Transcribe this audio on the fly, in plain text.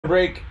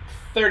Break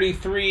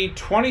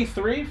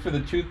 3323 for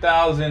the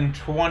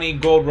 2020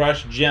 Gold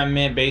Rush Gem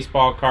Mint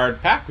Baseball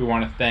Card Pack. We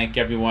want to thank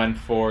everyone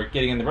for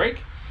getting in the break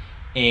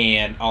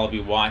and all of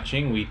you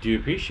watching. We do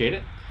appreciate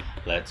it.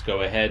 Let's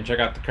go ahead and check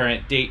out the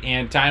current date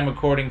and time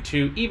according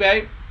to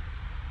eBay.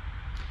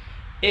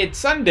 It's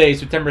Sunday,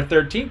 September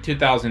 13th,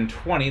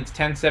 2020. It's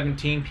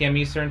 10:17 p.m.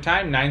 Eastern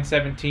Time,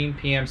 9:17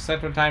 p.m.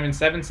 Central Time, and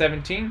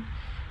 7:17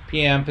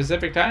 p.m.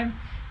 Pacific Time.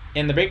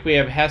 In the break, we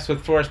have Hess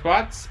with 4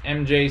 spots,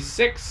 MJ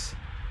 6,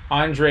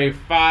 Andre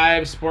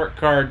 5, Sport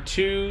Card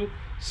 2,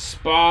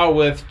 Spa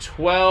with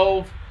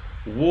 12,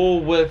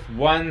 Wool with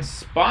 1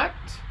 spot.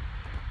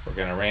 We're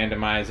going to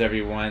randomize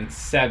everyone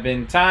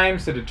 7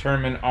 times to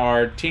determine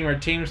our team or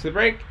teams for the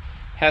break.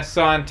 Hess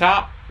on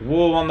top,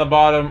 Wool on the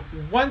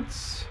bottom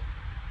once,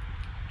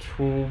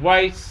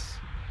 twice,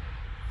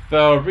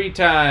 3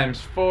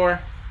 times,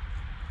 4,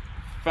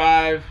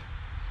 5,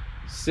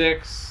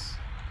 6,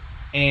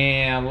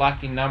 and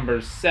lucky number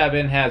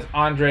 7 has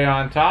Andre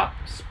on top,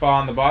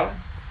 Spa on the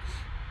bottom.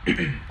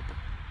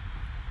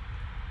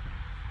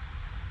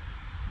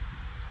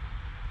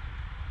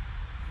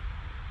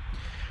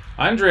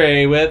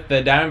 Andre with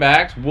the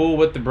Diamondbacks, Wool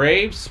with the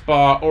Braves,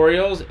 Spa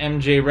Orioles,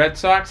 MJ Red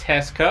Sox,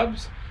 Hess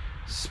Cubs,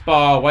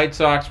 Spa White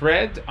Sox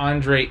Reds,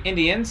 Andre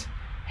Indians,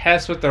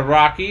 Hess with the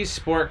Rockies,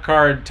 Sport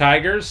Card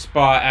Tigers,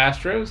 Spa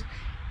Astros,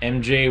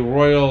 MJ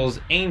Royals,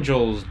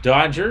 Angels,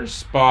 Dodgers,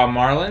 Spa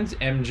Marlins,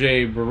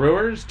 MJ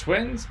Brewers,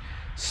 Twins,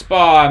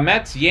 Spa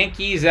Mets,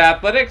 Yankees,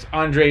 Athletics,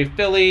 Andre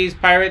Phillies,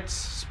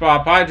 Pirates,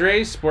 Spa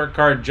Padres, Sport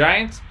Card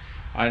Giants,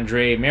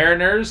 Andre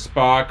Mariners,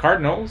 Spa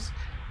Cardinals,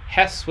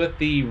 Hess with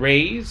the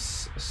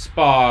Rays,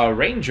 Spa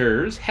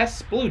Rangers,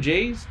 Hess Blue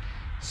Jays,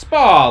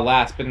 Spa,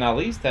 last but not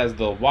least, has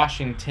the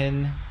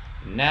Washington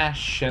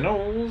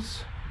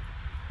Nationals.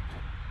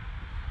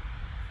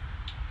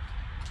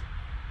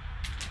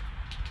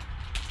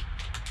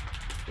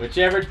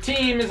 Whichever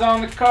team is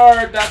on the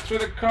card, that's where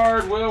the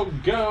card will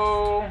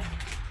go.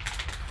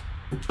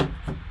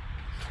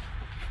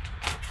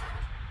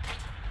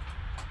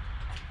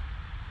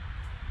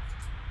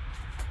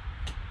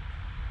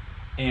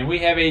 And we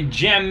have a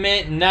Gem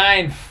Mint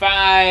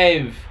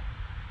 9-5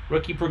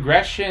 rookie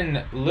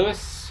progression,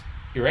 Luis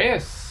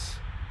Urias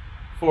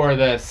for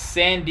the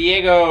San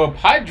Diego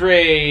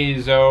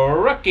Padres, a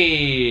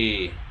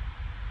rookie.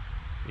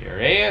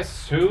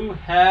 Urias, who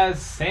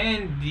has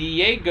San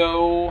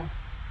Diego.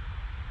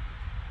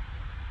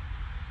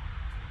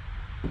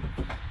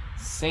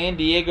 San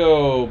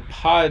Diego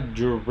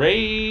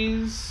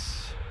Padres.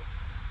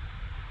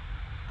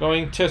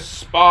 Going to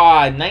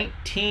Spa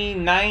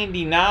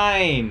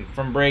 1999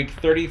 from break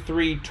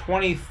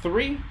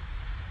 3323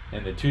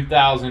 in the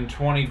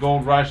 2020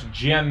 Gold Rush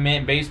Gem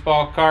Mint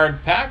Baseball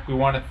Card Pack. We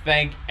want to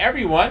thank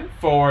everyone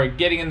for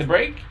getting in the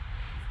break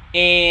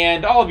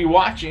and all of you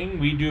watching.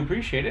 We do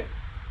appreciate it.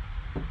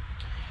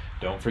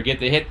 Don't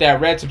forget to hit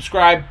that red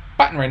subscribe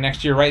button right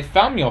next to your right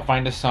thumb. You'll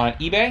find us on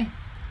eBay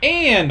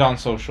and on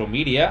social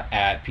media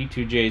at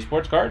P2J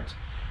Sports Cards.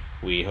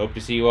 We hope to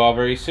see you all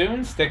very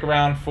soon. Stick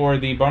around for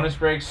the bonus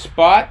break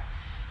spot.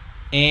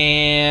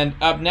 And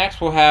up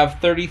next, we'll have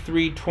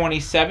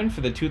 3327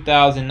 for the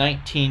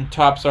 2019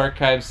 Topps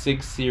Archives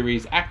 6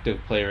 Series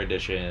Active Player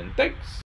Edition. Thanks.